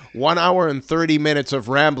turning 1 hour and 30 minutes of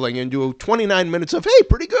rambling into 29 minutes of, hey,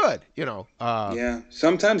 pretty good, Yeah.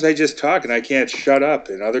 Sometimes I just talk and I can't shut up,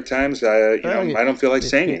 and other times I don't feel like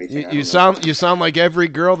saying anything. You sound like every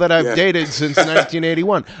girl that I've dated since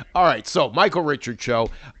 1981. All right, so Michael Richards show,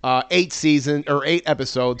 8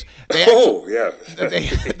 episodes. They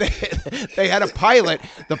had a pilot.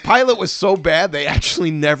 The pilot was so bad they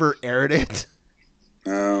actually never aired it.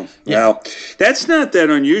 Oh, well, that's not that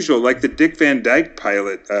unusual. Like the Dick Van Dyke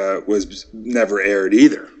pilot was never aired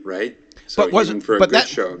either, right? So but wasn't for a good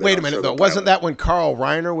show? Wait a minute, though. Wasn't that when Carl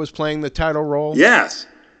Reiner was playing the title role? Yes,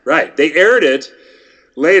 right. They aired it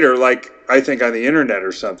later, like I think on the internet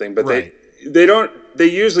or something. But they don't. They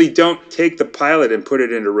usually don't take the pilot and put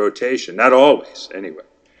it into rotation. Not always, anyway.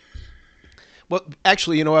 Well,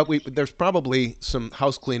 actually, you know what? There's probably some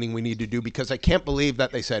house cleaning we need to do because I can't believe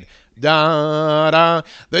that they said, da-da,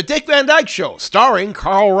 the Dick Van Dyke Show, starring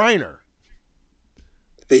Carl Reiner.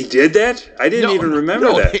 They did that? I didn't even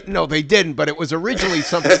remember that. No, they didn't, but it was originally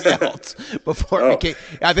something else before it became,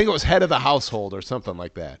 I think it was Head of the Household or something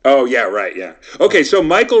like that. Oh, yeah, right, yeah. Okay, so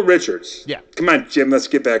Michael Richards. Yeah. Come on, Jim, let's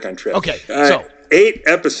get back on track. Okay, so. 8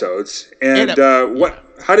 episodes, and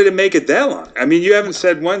how did it make it that long? I mean, you haven't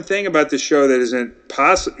said one thing about the show that isn't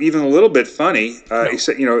even a little bit funny.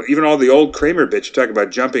 Except, even all the old Kramer bitch talk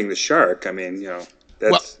about jumping the shark. I mean,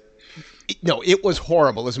 that's... No, it was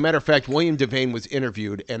horrible. As a matter of fact, William Devane was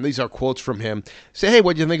interviewed, and these are quotes from him. Say, hey,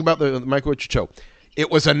 what do you think about the Michael Richards show? It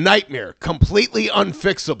was a nightmare, completely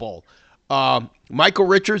unfixable. Michael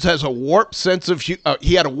Richards has a warped sense of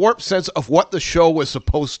he had a warped sense of what the show was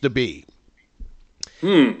supposed to be.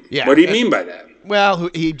 Yeah. What do you mean by that? Well,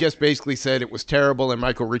 he just basically said it was terrible, and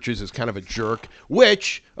Michael Richards is kind of a jerk,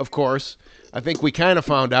 which, of course, I think we kind of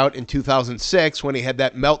found out in 2006 when he had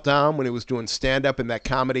that meltdown when he was doing stand-up in that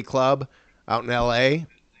comedy club out in L.A.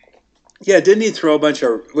 Yeah, didn't he throw a bunch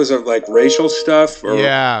of, was it like racial stuff? Or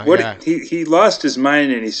yeah. He lost his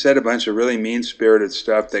mind and he said a bunch of really mean-spirited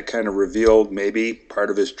stuff that kind of revealed maybe part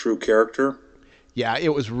of his true character. Yeah,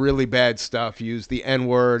 it was really bad stuff. He used the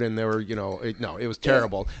N-word, and there were, it was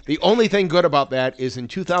terrible. Yeah. The only thing good about that is in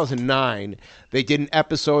 2009, they did an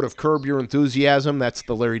episode of Curb Your Enthusiasm. That's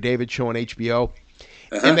the Larry David show on HBO.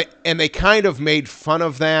 And they kind of made fun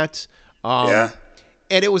of that.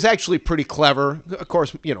 And it was actually pretty clever. Of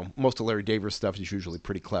course, most of Larry David's stuff is usually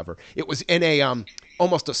pretty clever. It was in a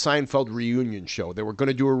almost a Seinfeld reunion show. They were going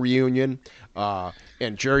to do a reunion,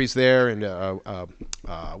 and Jerry's there, and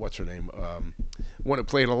what's her name? One who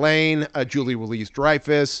played Elaine, Julie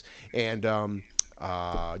Louise-Dreyfus, and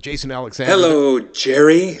Jason Alexander. Hello,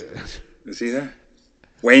 Jerry. Is he there?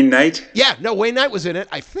 Wayne Knight? Yeah, no, Wayne Knight was in it,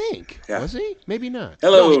 I think. Yeah. Was he? Maybe not.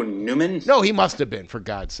 Hello, Newman. No, he must have been, for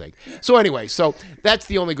God's sake. So anyway, that's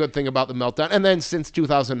the only good thing about the meltdown. And then since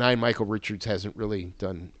 2009, Michael Richards hasn't really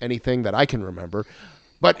done anything that I can remember.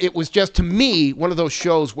 But it was just, to me, one of those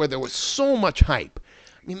shows where there was so much hype.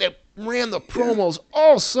 I mean, they ran the promos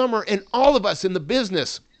all summer, and all of us in the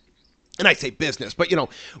business, and I say business, but,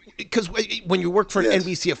 because when you work for an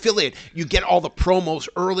NBC affiliate, you get all the promos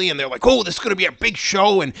early, and they're like, oh, this is going to be a big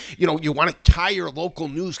show, and, you want to tie your local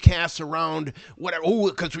newscasts around whatever,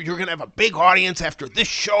 because you're going to have a big audience after this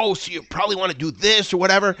show, so you probably want to do this or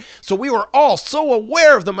whatever. So we were all so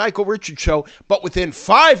aware of the Michael Richards show, but within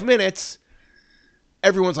 5 minutes,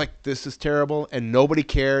 everyone's like, this is terrible, and nobody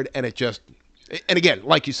cared, and it just, and again,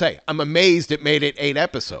 like you say, I'm amazed it made it 8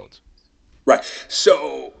 episodes. Right.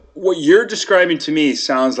 So what you're describing to me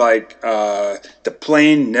sounds like the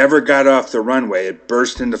plane never got off the runway. It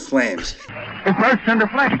burst into flames. It burst into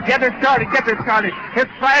flames. Get it started.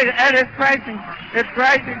 It's fighting, and it's crashing. It's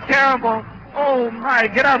crashing terrible. Oh, my.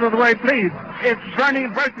 Get out of the way, please. It's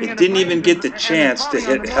burning. It didn't even get the chance to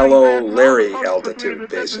hit Hello Larry altitude,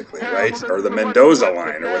 basically, right? Or the Mendoza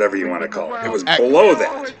line, or whatever you want to call it. It was below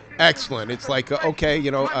that. Excellent. It's like, okay,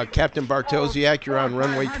 Captain Bartosiak, you're on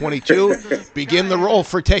runway 22. Begin the roll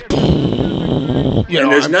for take.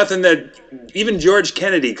 And there's nothing that even George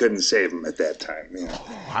Kennedy couldn't save him at that time.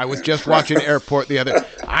 I was just watching Airport the other.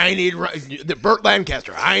 Burt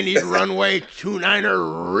Lancaster. I need runway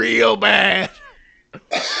 29er real bad.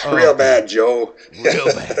 Real bad, Joe. Real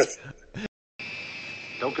bad.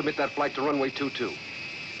 Don't commit that flight to runway 22.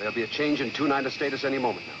 There'll be a change in 29er status any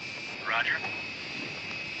moment now. Roger.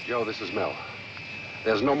 Joe, this is Mel.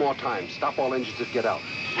 There's no more time. Stop all engines and get out.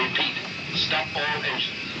 Repeat. Stop all engines.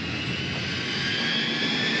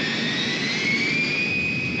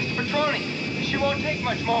 Mr. Patroni, she won't take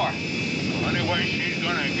much more. Anyway, she's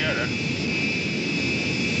gonna get it.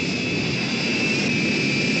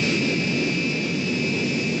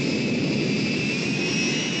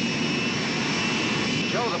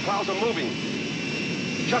 Joe, the plows are moving.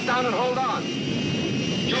 Shut down and hold on.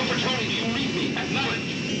 Joe Patroni, do you read me?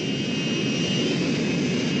 Acknowledge.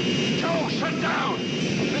 Joe, shut down!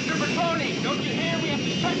 Mr. Patroni, don't you hear? We have to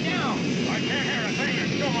shut down. I can't hear a thing.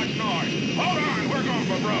 There's so much noise. Hold on. We're going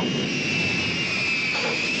for broke.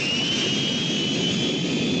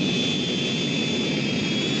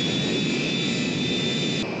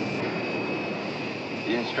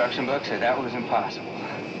 The instruction book said that was impossible.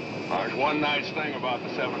 There's one nice thing about the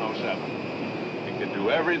 707. You can do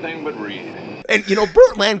everything but read. And,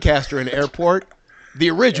 Burt Lancaster in Airport, the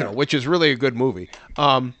original, which is really a good movie,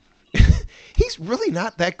 he's really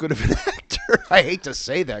not that good of an actor. I hate to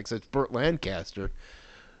say that because it's Burt Lancaster.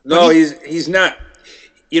 No, he's not.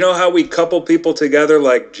 You know how we couple people together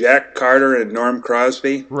like Jack Carter and Norm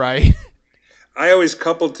Crosby? Right. I always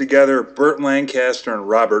coupled together Burt Lancaster and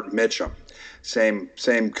Robert Mitchum, same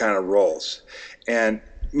kind of roles. And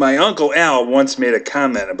my Uncle Al once made a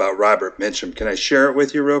comment about Robert Mitchum. Can I share it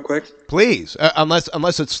with you real quick? Please,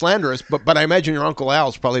 unless it's slanderous. But I imagine your Uncle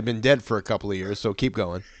Al's probably been dead for a couple of years, so keep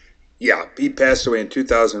going. Yeah, he passed away in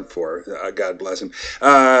 2004. God bless him.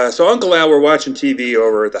 So Uncle Al, we're watching TV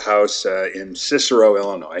over at the house in Cicero,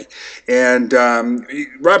 Illinois. And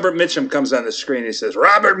Robert Mitchum comes on the screen. He says,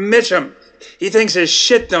 Robert Mitchum, he thinks his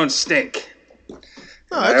shit don't stink.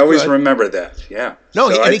 Oh, I always remember that, yeah. No,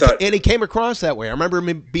 so and he came across that way. I remember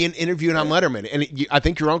him being interviewed on Letterman, and I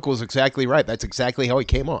think your uncle is exactly right. That's exactly how he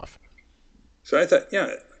came off. So I thought,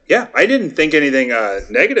 yeah, I didn't think anything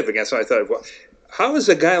negative against him. I thought, well, how does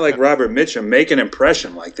a guy like Robert Mitchum make an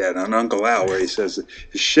impression like that on Uncle Al where he says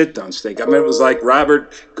his shit don't stink? I mean, it was like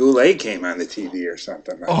Robert Goulet came on the TV or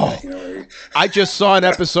something like that. You know, I just saw an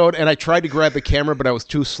episode, and I tried to grab the camera, but I was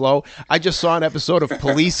too slow. I just saw an episode of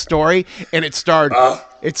Police Story, and it starred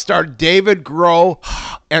David Grohl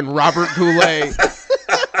and Robert Goulet.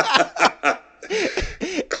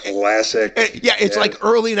 Classic. It's like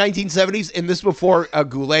early 1970s, and this before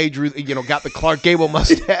Goulet got the Clark Gable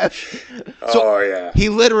mustache. So he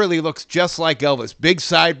literally looks just like Elvis. Big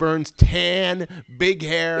sideburns, tan, big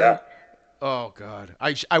hair. Yeah. Oh God,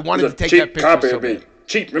 I wanted to take that picture. Copy of me.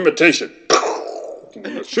 Cheap imitation.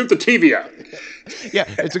 Shoot the TV out. Yeah,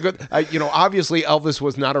 it's a good. Obviously Elvis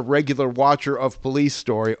was not a regular watcher of Police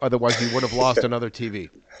Story, otherwise he would have lost another TV.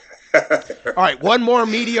 All right, one more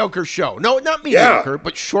mediocre show. No, not mediocre,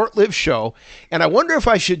 but short-lived show. And I wonder if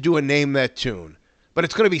I should do a Name That Tune. But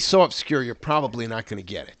it's going to be so obscure, you're probably not going to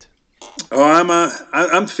get it. Oh,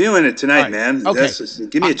 I'm feeling it tonight, right. man. Okay.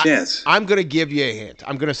 Give me a chance. I'm going to give you a hint.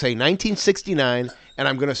 I'm going to say 1969, and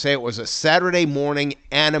I'm going to say it was a Saturday morning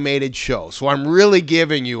animated show. So I'm really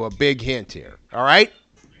giving you a big hint here. All right?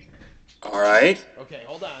 All right. Okay,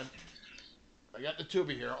 hold on. I got the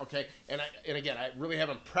tuba here, okay, and again, I really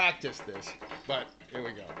haven't practiced this, but here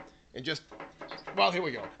we go. And here we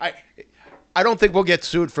go. I don't think we'll get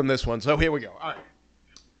sued from this one, so here we go. All right.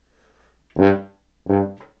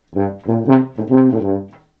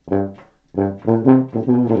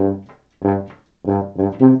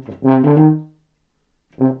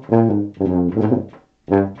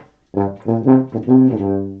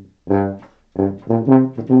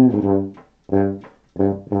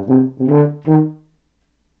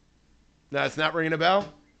 No, it's not ringing a bell?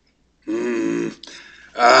 I'm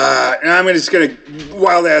just going to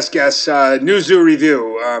wild ass guess. New Zoo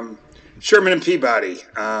Review. Sherman and Peabody.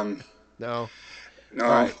 No. No.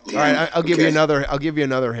 All right. I'll give you another. I'll give you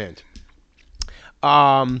another hint.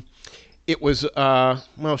 It was.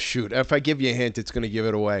 Well, shoot. If I give you a hint, it's going to give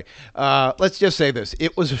it away. Let's just say this.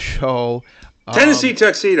 It was a show. Tennessee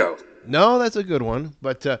Tuxedo. No, that's a good one.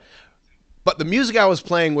 But the music I was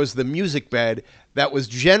playing was the music bed that was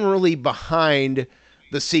generally behind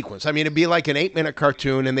the sequence. I mean, it'd be like an 8-minute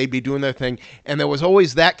cartoon, and they'd be doing their thing, and there was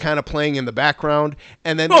always that kind of playing in the background.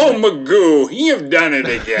 And then, Magoo, you've done it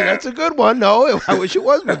again. That's a good one. No, I wish it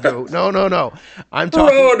was Magoo. No. I'm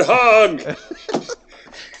talking Roadhog.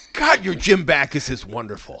 God, your Jim Backus is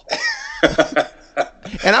wonderful.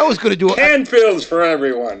 And I was going to do Canfields for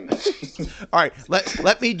everyone. All right,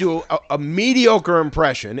 let me do a mediocre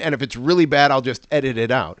impression, and if it's really bad, I'll just edit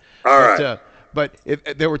it out. All right. But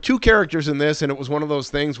there were two characters in this, and it was one of those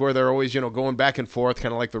things where they're always, going back and forth,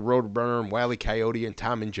 kind of like the Roadrunner and Wile E. Coyote and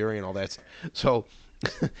Tom and Jerry and all that. So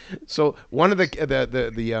one of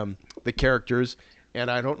the characters, and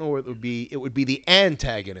I don't know what it would be. It would be the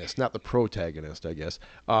antagonist, not the protagonist, I guess.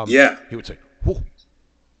 He would say, "Whoa,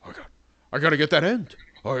 I got to get that end.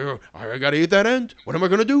 I got to eat that end. What am I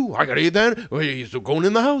going to do? I got to eat that end. Well, he's going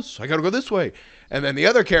in the house. I got to go this way." And then the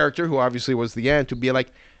other character, who obviously was the ant, would be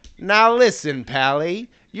like, "Now listen, Pally,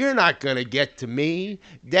 you're not going to get to me.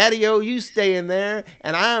 Daddy-o, you stay in there,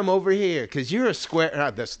 and I'm over here, because you're a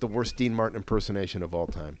square." That's the worst Dean Martin impersonation of all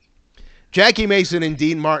time. Jackie Mason and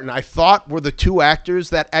Dean Martin, I thought, were the two actors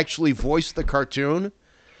that actually voiced the cartoon.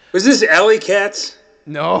 Was this Alley Cats?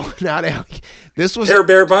 No, not Alley. This was Hair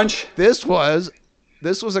Bear Bunch? This was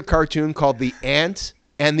a cartoon called The Ant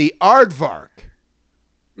and the Aardvark.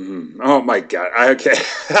 Oh my God!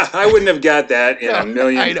 I wouldn't have got that in a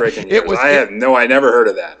million freaking years. I never heard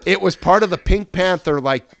of that. It was part of the Pink Panther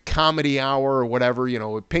comedy hour or whatever.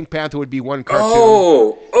 Pink Panther would be one cartoon.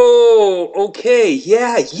 Oh, okay,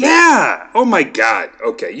 yeah. Oh my God.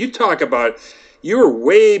 Okay, you were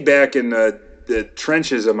way back in the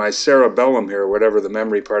trenches of my cerebellum here, or whatever the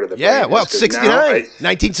memory part of the brain is. 69,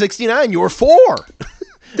 1969. You were 4.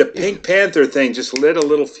 The Pink Panther thing just lit a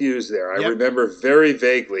little fuse there. I remember very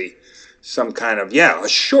vaguely some kind of, a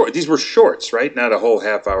short. These were shorts, right? Not a whole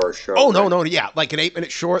half-hour show. Oh, right? no, yeah. Like an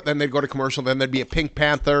 8-minute short, then they'd go to commercial, then there'd be a Pink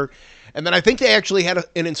Panther. And then I think they actually had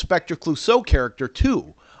an Inspector Clouseau character,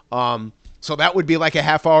 too. So that would be like a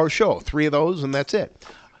half-hour show. 3 of those, and that's it.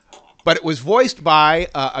 But it was voiced by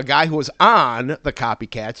a guy who was on the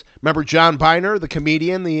Copycats. Remember John Byner, the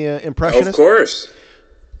comedian, the impressionist? Of course.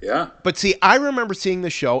 Yeah. But see, I remember seeing the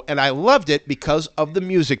show, and I loved it because of the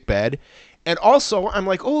music bed. And also, I'm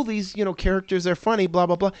like, oh, these, characters, they're funny, blah,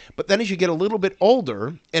 blah, blah. But then as you get a little bit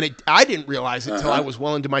older, and I didn't realize it until I was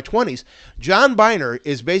well into my 20s, John Byner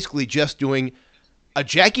is basically just doing a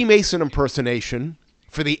Jackie Mason impersonation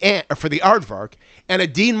for the Aardvark and a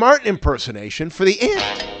Dean Martin impersonation for the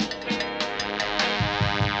Ant.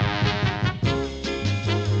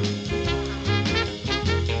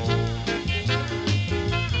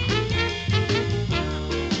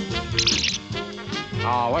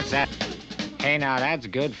 Oh, what's that? Hey, now, that's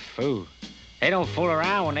good food. They don't fool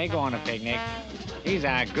around when they go on a picnic. These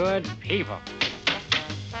are good people.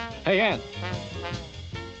 Hey, Ed.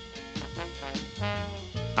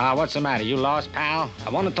 What's the matter? You lost, pal? I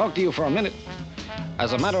want to talk to you for a minute.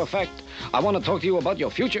 As a matter of fact, I want to talk to you about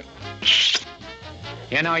your future.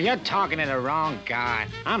 You're talking to the wrong guy.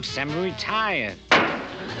 I'm semi-retired.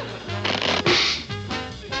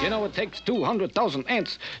 It takes 200,000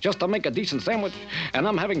 ants just to make a decent sandwich, and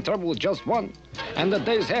I'm having trouble with just one, and the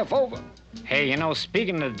day's half over. Hey,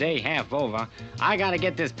 speaking of the day half over, I gotta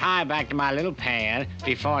get this pie back to my little pad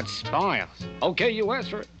before it spoils. Okay, you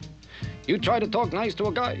answer it. You try to talk nice to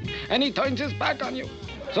a guy, and he turns his back on you.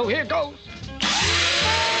 So here goes.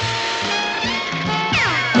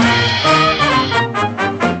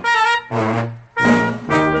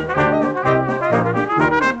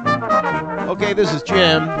 Okay, this is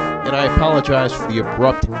Jim, and I apologize for the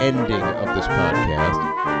abrupt ending of this podcast.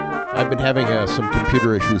 I've been having some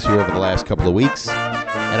computer issues here over the last couple of weeks,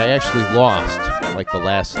 and I actually lost the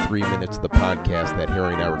last 3 minutes of the podcast that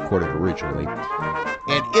Harry and I recorded originally.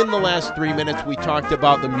 And in the last 3 minutes, we talked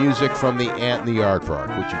about the music from The Ant and the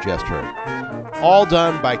Aardvark, which you just heard. All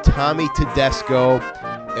done by Tommy Tedesco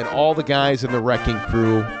and all the guys in the Wrecking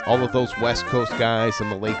Crew, all of those West Coast guys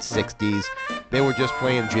in the late 60s. They were just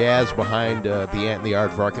playing jazz behind The Ant and the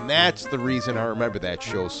Aardvark, and that's the reason I remember that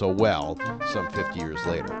show so well some 50 years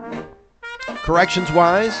later.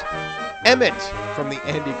 Corrections-wise, Emmett from the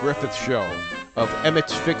Andy Griffith Show of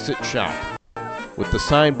Emmett's Fix-It Shop with the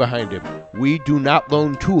sign behind him, "We do not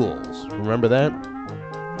loan tools." Remember that?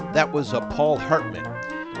 That was Paul Hartman.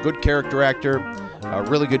 Good character actor, a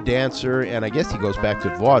really good dancer, and I guess he goes back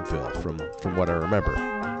to vaudeville from what I remember.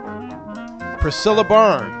 Priscilla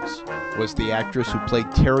Barnes was the actress who played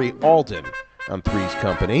Terry Alden on Three's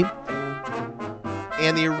Company.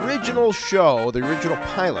 And the original show, the original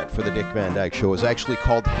pilot for the Dick Van Dyke Show was actually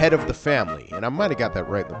called Head of the Family. And I might have got that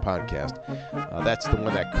right in the podcast. That's the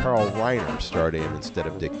one that Carl Reiner starred in instead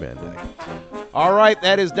of Dick Van Dyke. All right,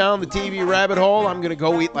 that is down the TV rabbit hole. I'm going to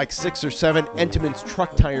go eat like 6 or 7 Entenmann's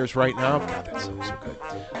truck tires right now. God, that sounds so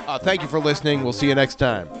good. Thank you for listening. We'll see you next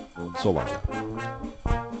time. So long.